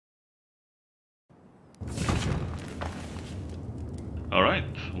Alright,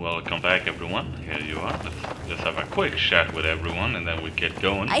 welcome back everyone. Here you are. Let's just have a quick chat with everyone and then we get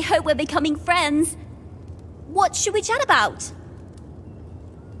going. I hope we're becoming friends. What should we chat about?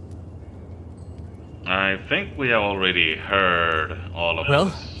 I think we have already heard all of Well,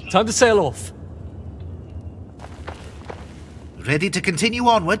 this. time to sail off. Ready to continue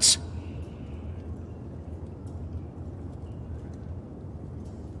onwards?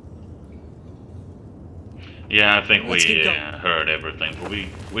 Yeah, I think Let's we keep going. heard everything, but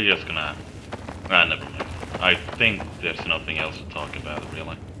we're just gonna... never mind. I think there's nothing else to talk about,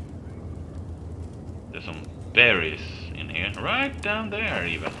 really. There's some berries in here, right down there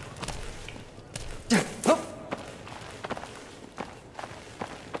even.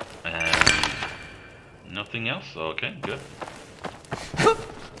 And nothing else? Okay, good.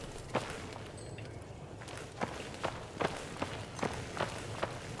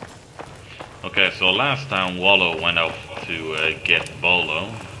 Okay, so last time Valo went off to get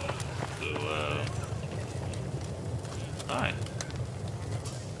Bolo. So, hi.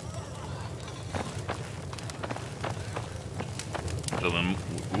 So then,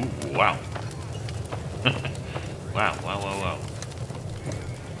 ooh, wow. wow.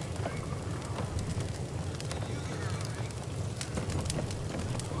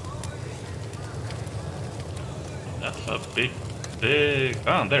 That's a big...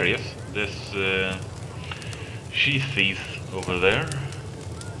 Oh, there he is. This she-thief over there.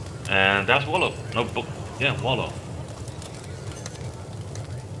 And that's Valo. No, yeah, Valo.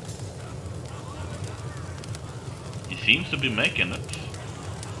 He seems to be making it.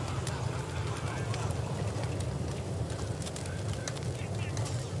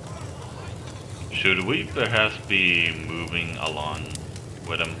 Should we perhaps be moving along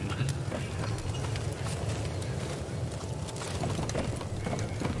with him?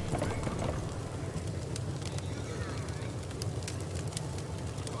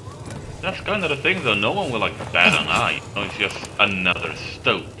 That's kind of the thing though, no one will like bat an eye. No, it's just another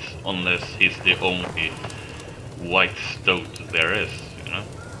stoat, unless he's the only white stoat there is, you know?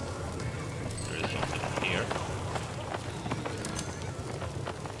 There is something here.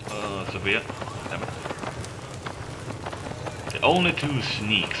 Sophia, damn it. The only two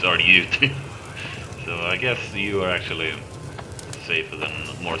sneaks are you two. So I guess you are actually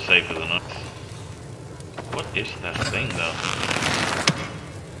more safer than us. What is that thing though?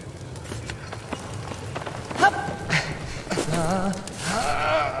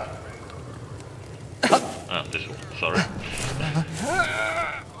 This one, sorry.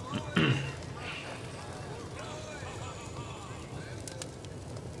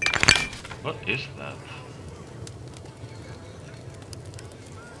 What is that?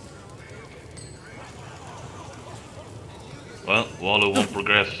 Well, Valo won't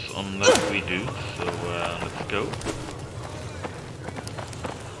progress unless we do, so let's go.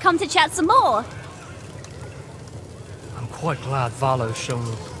 Come to chat some more. I'm quite glad Valo's shown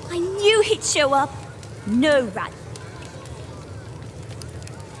up. I knew he'd show up. No rat.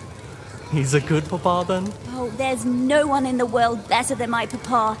 He's a good papa then? Oh, there's no one in the world better than my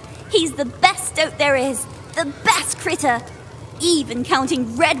papa. He's the best stoat there is. The best critter. Even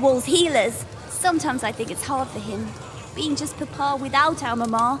counting Redwall's healers. Sometimes I think it's hard for him, being just papa without our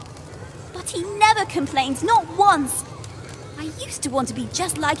mama. But he never complains, not once. I used to want to be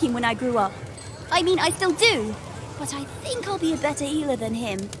just like him when I grew up. I mean, I still do. But I think I'll be a better healer than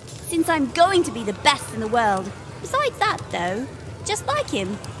him, since I'm going to be the best in the world. Besides that, though, just like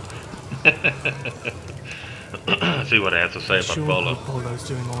him. See what I have to say about Sure, Bolo. Bolo's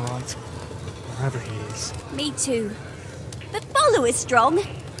doing all right, wherever he is. Me too. But Valo is strong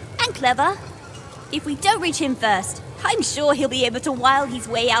and clever. If we don't reach him first, I'm sure he'll be able to wile his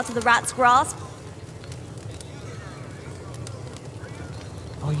way out of the rat's grasp.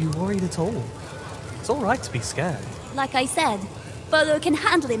 Are you worried at all? It's all right to be scared. Like I said, Valo can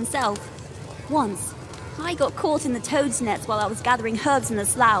handle himself. Once, I got caught in the toad's nets while I was gathering herbs in the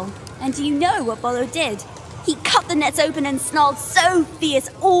slough. And do you know what Valo did? He cut the nets open and snarled so fierce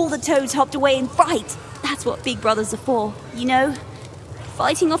all the toads hopped away in fright. That's what big brothers are for, you know?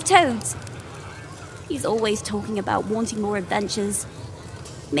 Fighting off toads. He's always talking about wanting more adventures.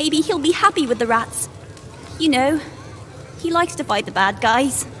 Maybe he'll be happy with the rats. You know, he likes to fight the bad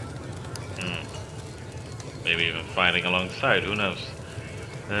guys. Maybe even fighting alongside, who knows?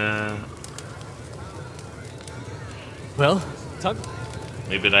 Well, time.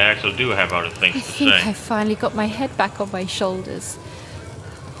 Maybe they actually do have other things I to think say. I finally got my head back on my shoulders.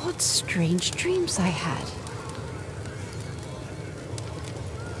 What strange dreams I had.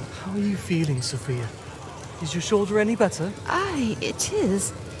 How are you feeling, Sophia? Is your shoulder any better? Aye, it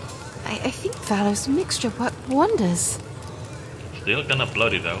is. I think Valo's mixture worked wonders. Still kinda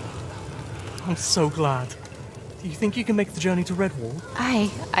bloody though. I'm so glad. Do you think you can make the journey to Redwall?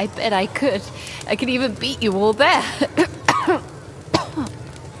 I bet I could. I could even beat you all there.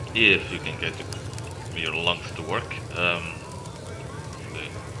 If you can get your lungs to work.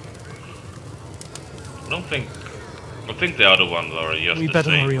 I think the other ones are just We the better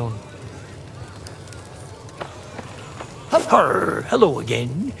same. hurry on. Hello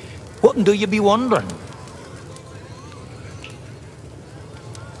again. What do you be wondering?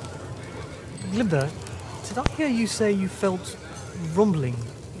 Glimmer, did I hear you say you felt rumbling?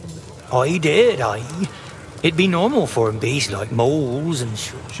 I did, aye. It'd be normal for beasts like moles and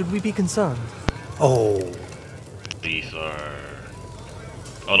Should we be concerned? Oh, These are...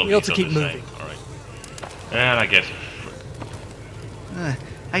 all of We ought these to are keep the moving. same. Alright. And I guess...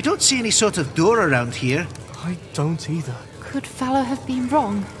 I don't see any sort of door around here. I don't either. Could Valo have been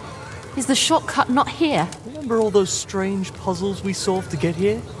wrong? Is the shortcut not here? Remember all those strange puzzles we solved to get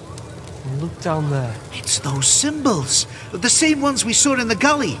here? And look down there. It's those symbols. The same ones we saw in the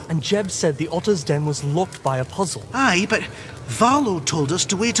gully. And Jeb said the otter's den was locked by a puzzle. Aye, but Valo told us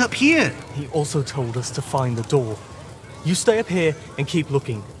to wait up here. He also told us to find the door. You stay up here and keep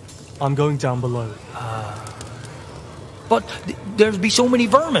looking. I'm going down below. but there's be so many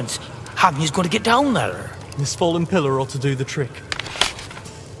vermins. How you's going to get down there? This fallen pillar ought to do the trick.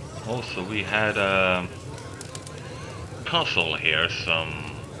 Also, we had a castle here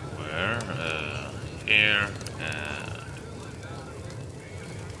somewhere. Here.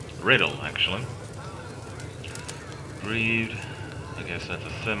 Riddle, actually. Grieved. I guess that's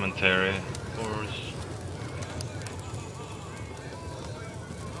a cemetery, of course.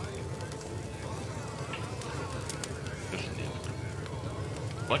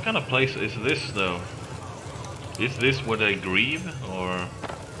 What kind of place is this, though? Is this where they grieve, or...?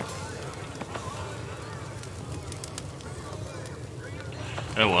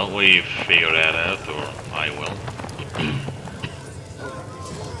 Oh well, we figure that out, or I will.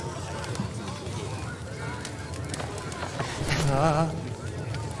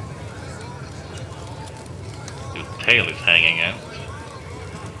 Your tail is hanging out.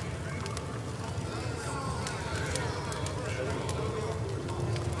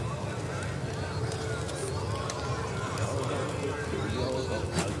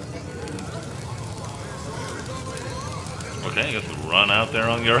 Okay, just run out there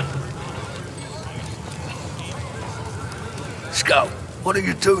on your... Scout, what are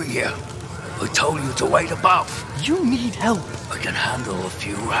you doing here? I told you to wait above. You need help. I can handle a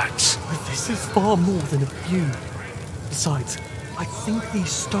few rats. But this is far more than a few. Besides, I think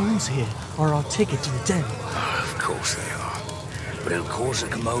these stones here are our ticket to the den. Of course they are. But it'll cause a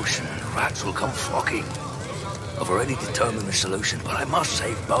commotion and the rats will come flocking. I've already determined the solution, but I must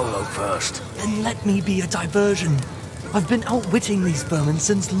save Bolo first. Then let me be a diversion. I've been outwitting these vermin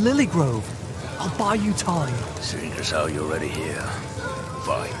since Lilygrove. I'll buy you time. Seeing as how you're already here.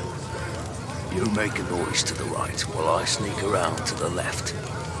 Fine. You make a noise to the right while I sneak around to the left.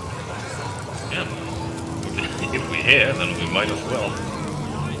 Yeah. If we're here, then we might as well.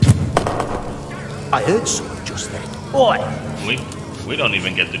 I heard something just then. Oi! We don't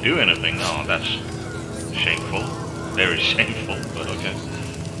even get to do anything now. That's shameful. Very shameful, but okay.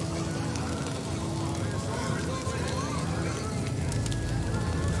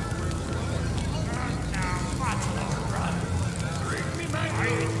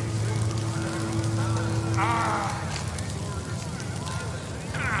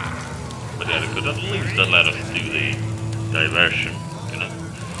 But yeah, they could at least let us do the diversion, you know.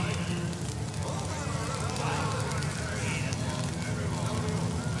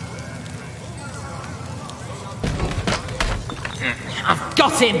 I've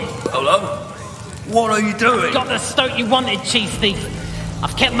got him! Bolo? What are you doing? Got the stoat you wanted, cheese thief!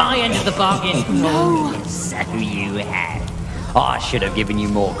 I've kept my end of the bargain. No! So you have. I should have given you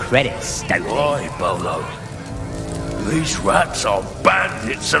more credit, Stoat. Why, Bolo? These rats are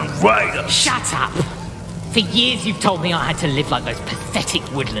bandits and raiders. Shut up! For years you've told me I had to live like those pathetic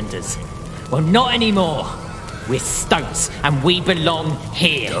woodlanders. Well, not anymore. We're stoats, and we belong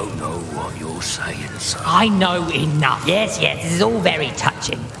here. Don't know what you're saying, son. I know enough. Yes, this is all very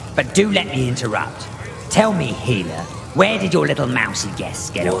touching. But do let me interrupt. Tell me, healer, where did your little mousy guests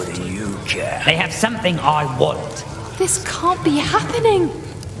get What off do to? you care? They have something I want. This can't be happening.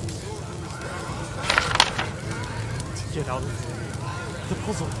 Get out of here. The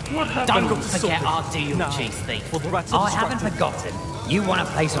puzzle. Don't forget our deal, Now, cheese thief. well, the rats are I haven't distracted. forgotten. You want a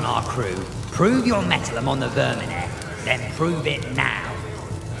place on our crew. Prove your mettle among the vermin there. Then prove it now.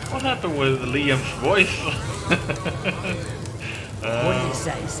 What happened with Liam's voice? What do you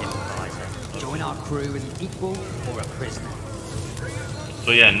say, sympathizer? Join our crew as an equal or a prisoner?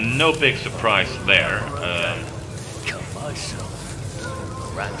 So yeah, no big surprise there. Kill myself.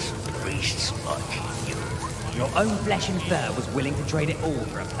 Ransom priests like you. Your own flesh and fur was willing to trade it all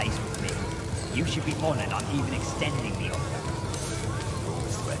for a place with me. You should be honored I'm even extending the offer.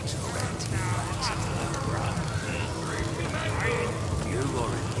 Resurrecting rats of the ground. You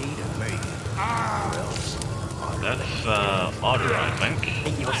are indeed a me. Or else. That's Otter, I think.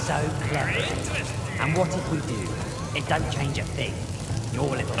 You're so clever. And what if we do? It doesn't change a thing. Your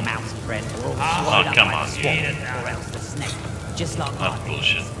little mouse friend are all swallowed up come by on. the swamp, or else the snake. Just like That's my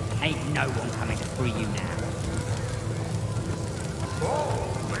bullshit. Ain't no one coming to free you now. Oh,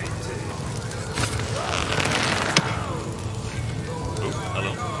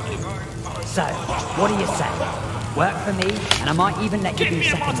 hello. So, what do you say? Work for me, and I might even let you do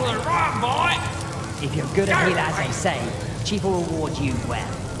second. If you're good at heal as they say, Chief will reward you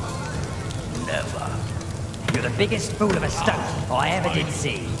well. Never. You're the biggest fool of a stoat I ever did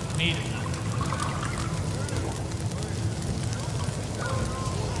see.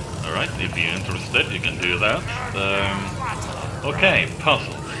 Alright, if you're interested, you can do that. Okay,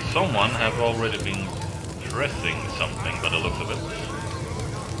 puzzle. Someone have already been pressing something by the looks of it.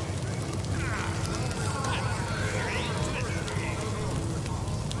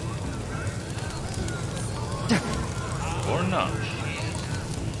 Or not.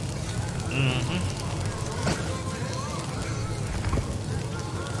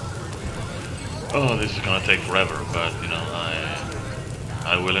 Oh, this is gonna take forever, but you know,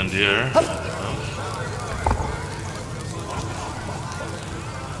 I will endure.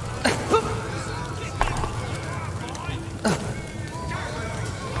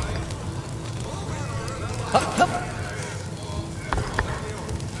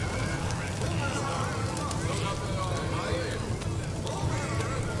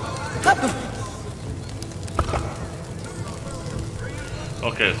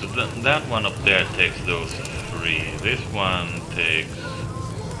 Okay, so that one up there takes those 3. This one takes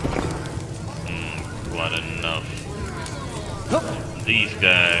quite enough. These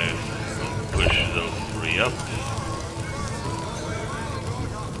guys will push those 3 up.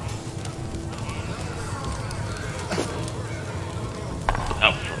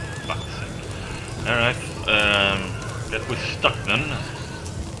 Oh, for fuck's sake. Alright, get we stuck then.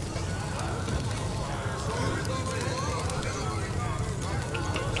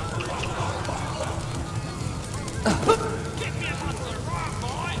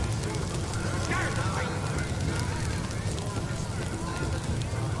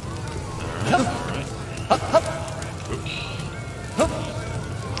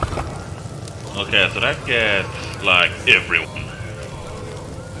 Okay, so that gets like everyone.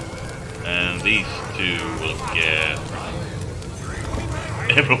 And these 2 will get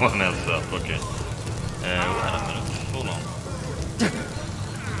everyone else up, okay. Wait a minute, hold on.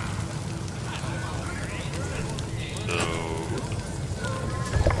 So...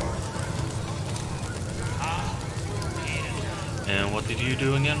 And what did you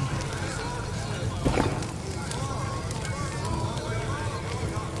do again?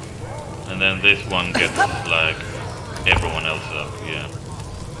 And then this one gets like everyone else up, yeah.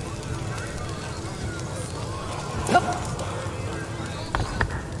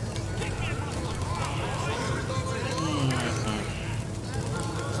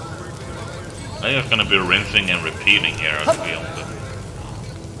 I'm just gonna be rinsing and repeating here, I feel. But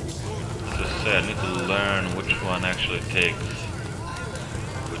as I said, I need to learn which one actually takes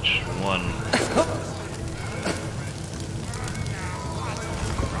which one.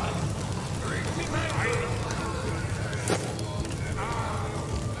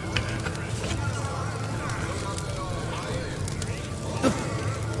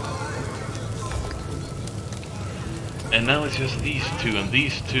 And now it's just these 2, and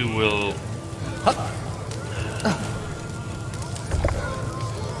these 2 will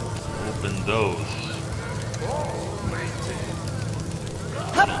open those.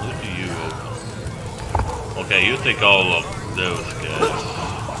 Who do you open? Okay, you take all of those guys.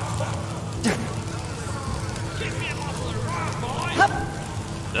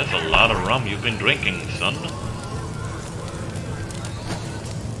 That's a lot of rum you've been drinking, son.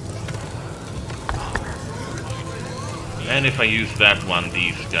 And if I use that one,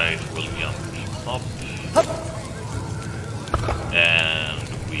 these guys will jump up. And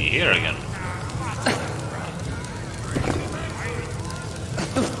we here again.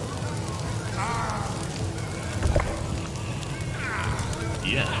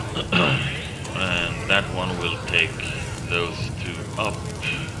 Yeah. And that one will take those 2 up.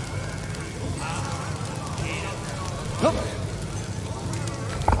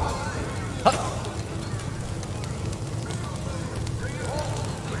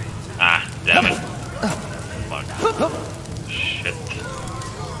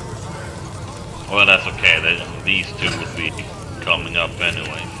 up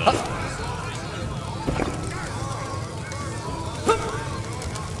anyway, so...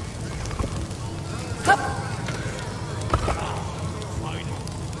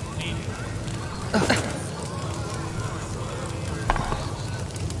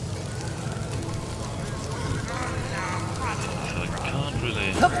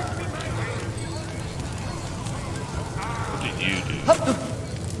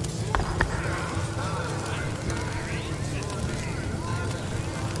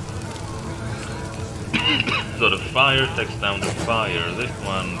 So the fire takes down the fire, this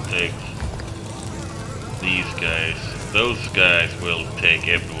one takes these guys. Those guys will take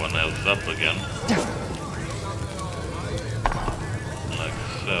everyone else up again. Like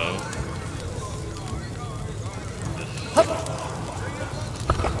so.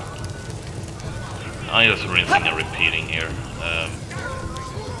 I'm just rinsing and repeating here.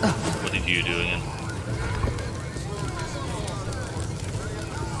 What did you do again?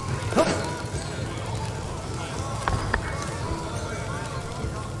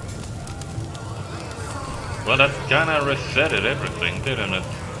 Well, that kinda resetted everything, didn't it?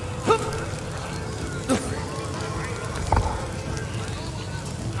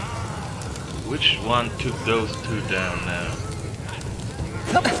 Which one took those two down now?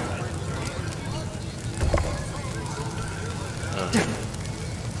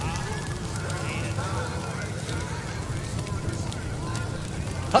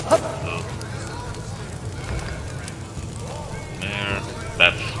 There,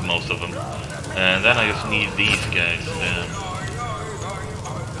 that's most of them. And then I just need these guys then.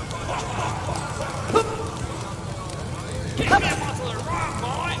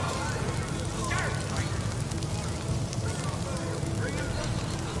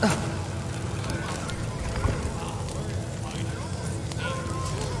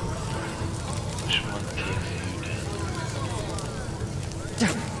 Which one takes you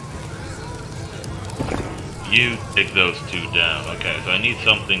down? You take those two down. Okay, so I need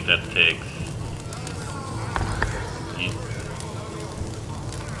something that takes...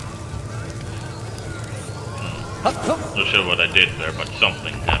 Not sure what I did there, but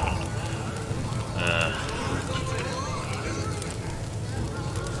something happened.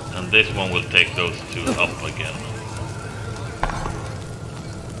 And this one will take those two up again.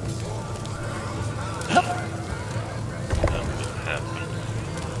 That will happen.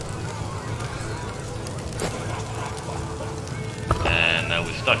 And now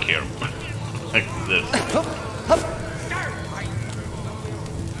we're stuck here. Like this.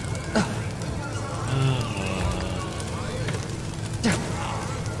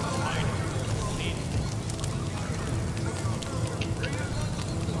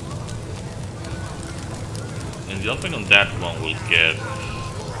 Jumping on that one will get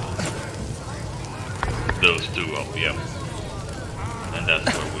those two up, yeah. And that's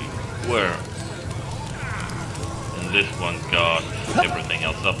where we were. And this one got everything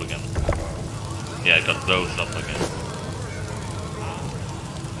else up again. Yeah, I got those up again.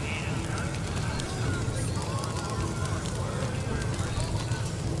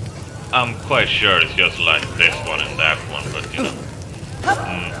 I'm quite sure it's just like this one and that one, but you know.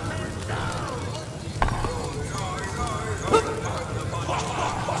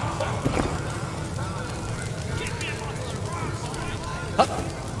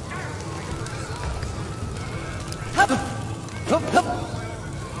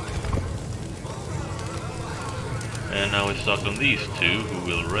 And now we're stuck on these two who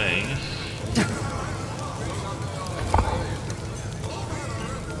will raise.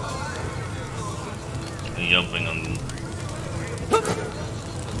 And jumping on them.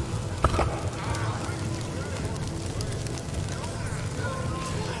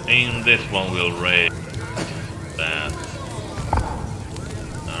 And this one will raise that.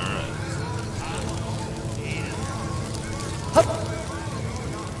 Alright.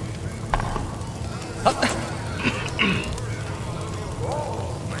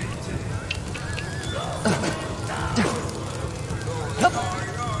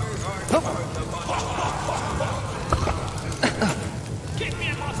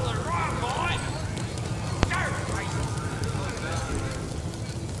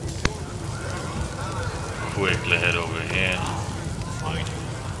 Quickly head over here.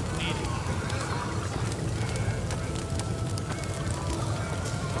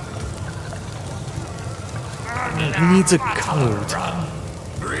 He needs a code.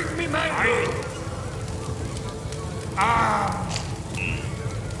 Bring me my rope.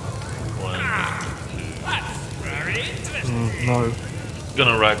 No.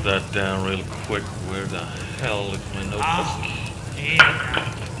 Gonna write that down real quick. Where the hell is my notebook?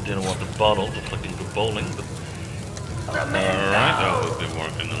 Didn't want the bottle to fucking go bowling, but Alright, I will be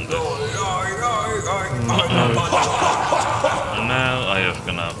working on this. And now I just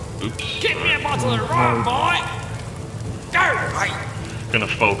gonna... Oops. Give me a bottle of rum, boy! Go! Gonna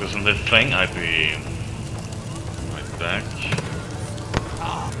focus on this thing. I'd be... right back.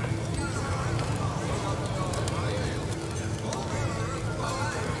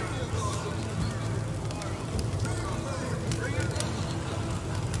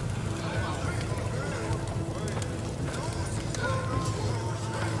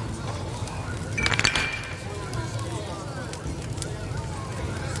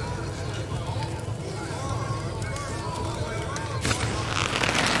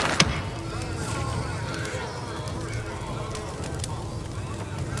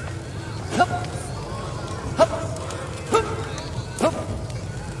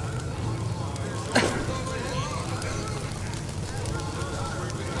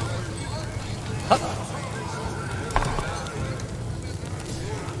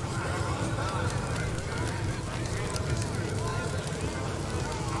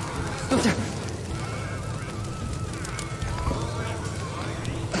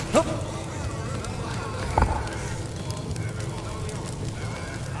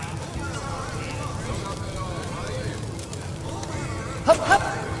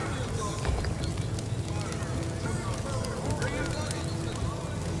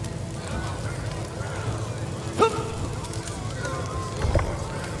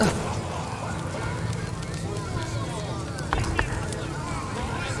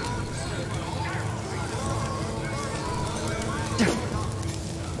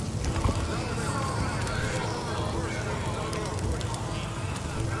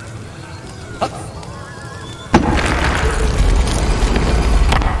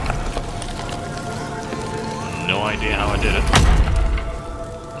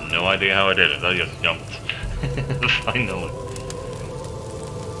 No idea how I did it. I just jumped. Finally.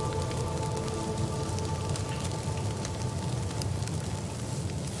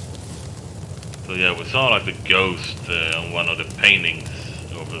 So yeah, we saw like the ghost on one of the paintings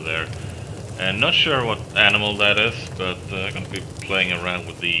over there. And not sure what animal that is, but I'm gonna be playing around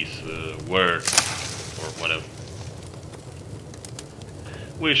with these words or whatever.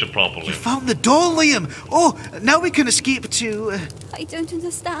 We should probably... You found the door, Liam! Oh, now we can escape to... I don't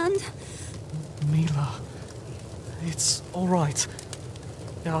understand. Mila, it's all right.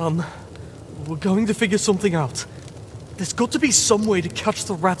 We're going to figure something out. There's got to be some way to catch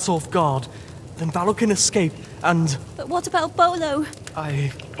the rats off guard. Then Valo can escape, and... But what about Bolo?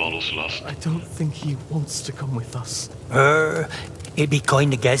 Bolos lost. I don't think he wants to come with us. It'd be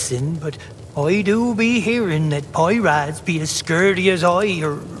kind of guessing, but I do be hearing that pirates be as scurry as I,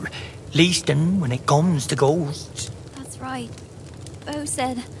 or leastin' when it comes to ghosts. That's right. Bo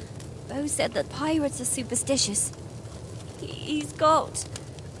said that pirates are superstitious. He's got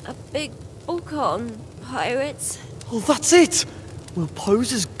a big book on pirates. Oh, that's it! We'll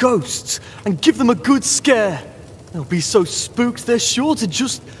pose as ghosts and give them a good scare. They'll be so spooked they're sure to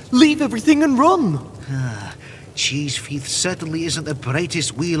just leave everything and run. Cheese Feeth certainly isn't the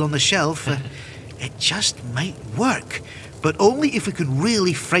brightest wheel on the shelf. It just might work, but only if we can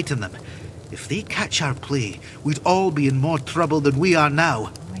really frighten them. If they catch our play, we'd all be in more trouble than we are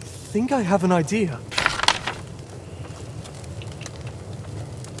now. I think I have an idea.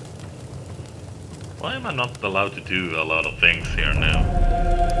 Why am I not allowed to do a lot of things here now?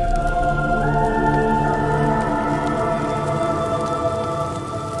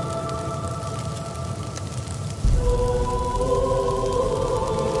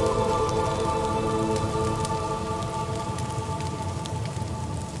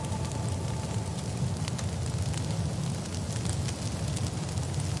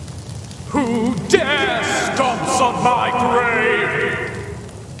 Who dare stomps on my grave?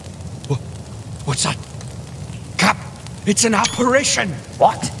 What's that? Cap, it's an apparition!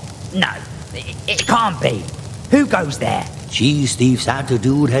 What? No, it can't be. Who goes there? Cheese thief Santa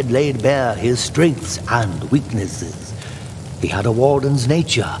Dude had laid bare his strengths and weaknesses. He had a warden's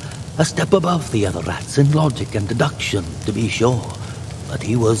nature, a step above the other rats in logic and deduction, to be sure. But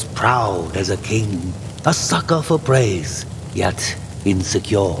he was proud as a king, a sucker for praise, yet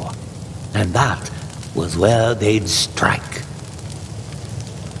insecure. And that was where they'd strike.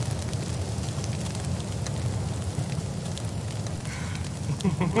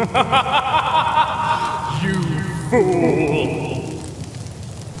 You fool!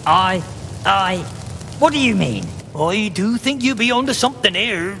 What do you mean? I do think you be onto something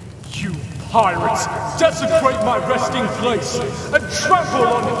here. You pirates desecrate my resting place and trample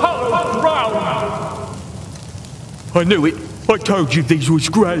on hallowed ground! I knew it. I told you these was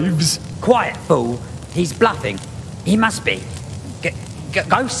graves. Quiet, fool. He's bluffing. He must be.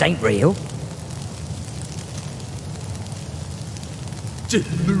 Ghosts ain't real.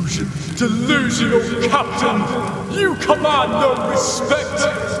 Delusional Captain! You command no respect!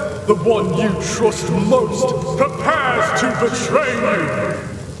 The one you trust most prepares to betray you!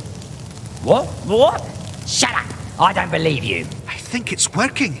 What? Shut up! I don't believe you. I think it's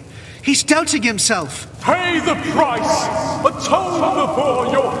working. He's doubting himself. Pay the price! Atone before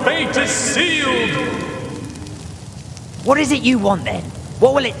your fate is sealed! What is it you want then?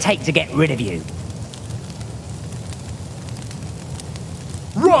 What will it take to get rid of you?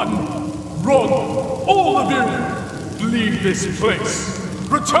 Run! Run! All of you! Leave this place!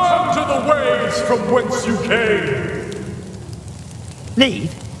 Return to the ways from whence you came!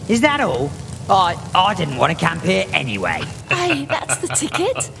 Leave? Is that all? I didn't want to camp here anyway. Hey, that's the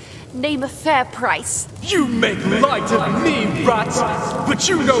ticket. Name a fair price. You make light of me, rat, but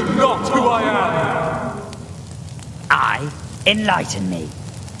you know not who I am! Enlighten me.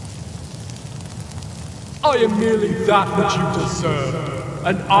 I am merely that which you deserve.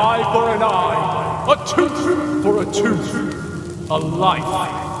 An eye for an eye, a tooth for a tooth, a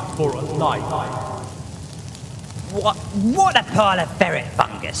life for a life. What a pile of ferret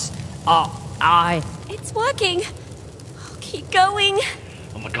fungus. It's working. I'll keep going.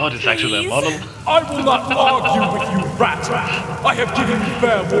 Oh my god, it's actually a model. I will not argue with you, rat. I have given you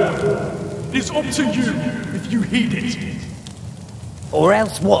fair warning. It's up to you if you heed it. Or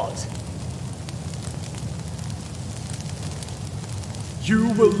else what?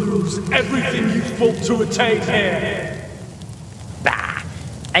 You will lose everything you fought to attain here. Bah!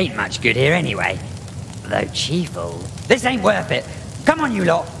 Ain't much good here anyway. Though Chiefle... This ain't worth it. Come on, you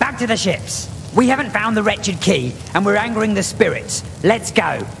lot. Back to the ships. We haven't found the wretched key, and we're angering the spirits. Let's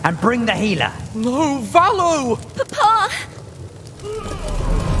go, and bring the healer. No, Valo! Papa!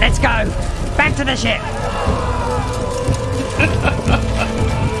 Let's go. Back to the ship.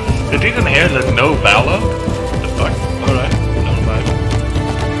 They didn't hear that no Valo? The fuck? Alright, never mind.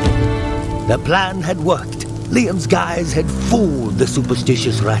 The plan had worked. Liam's guys had fooled the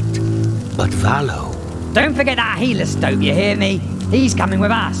superstitious rat. But Valo... Don't forget that healer stoat, you hear me? He's coming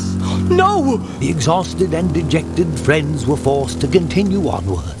with us. No! The exhausted and dejected friends were forced to continue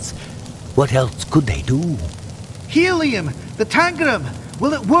onwards. What else could they do? Helium! The tangram!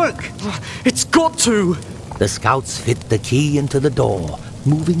 Will it work? It's got to! The scouts fit the key into the door,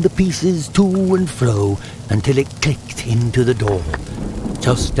 moving the pieces to and fro until it clicked into the door.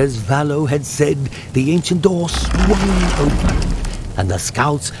 Just as Valo had said, the ancient door swung open, and the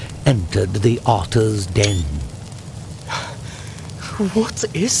scouts entered the otter's den. What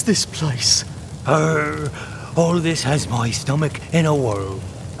is this place? All this has my stomach in a whirl.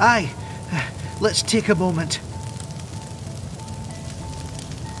 Aye. Let's take a moment.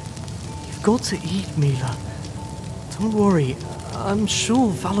 You've got to eat, Mila. Don't worry. I'm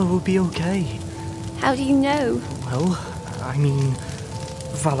sure Valo will be okay. How do you know? Well, I mean...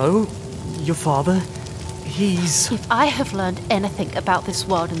 Valo, your father, he's... If I have learned anything about this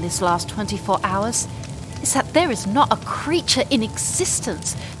world in this last 24 hours, it's that there is not a creature in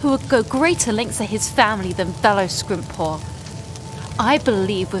existence who would go greater lengths for his family than Valo Scrimpor. I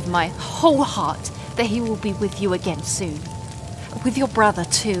believe with my whole heart that he will be with you again soon. With your brother,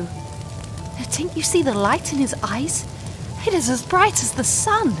 too. Didn't you see the light in his eyes? It is as bright as the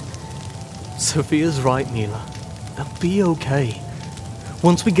sun. Sophia's right, Mila. They'll be okay.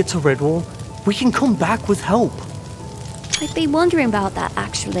 Once we get to Redwall, we can come back with help. I've been wondering about that,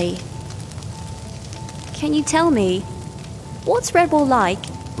 actually. Can you tell me, what's Redwall like?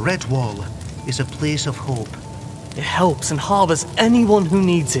 Redwall is a place of hope. It helps and harbours anyone who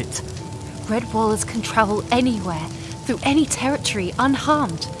needs it. Redwallers can travel anywhere, through any territory,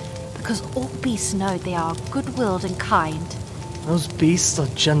 unharmed, because all beasts know they are good-willed and kind. Those beasts are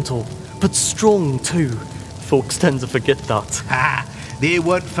gentle, but strong too. Folks tend to forget that. Ha! They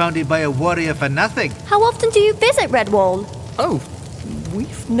weren't founded by a warrior for nothing. How often do you visit Redwall? Oh,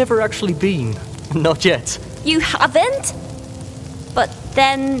 we've never actually been. Not yet. You haven't? But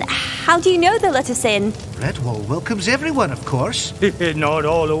then, how do you know they'll let us in? Redwall welcomes everyone, of course. Not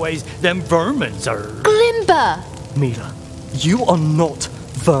always them vermin, sir. Glimber! Mila, you are not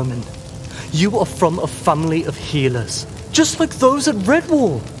vermin. You are from a family of healers, just like those at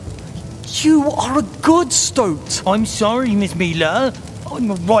Redwall. You are a good stoat. I'm sorry, Miss Mila.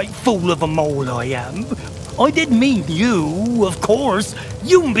 I'm a right fool of a mole, I am. I didn't mean you, of course.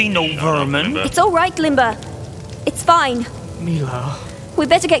 You be no vermin. It's all right, Glimber. It's fine. Mila. We'd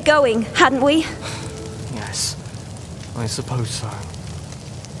better get going, hadn't we? Yes, I suppose so.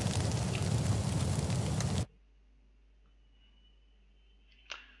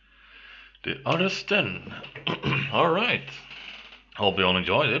 The other den. Alright. Hope you all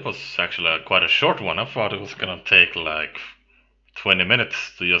enjoyed it. It was actually quite a short one. I thought it was gonna take like 20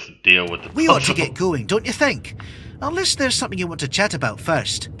 minutes to just deal with the We ought to get going, don't you think? Unless there's something you want to chat about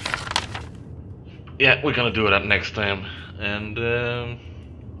first. Yeah, we're gonna do that next time. And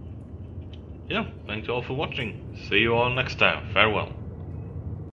yeah, thank you all for watching. See you all next time. Farewell.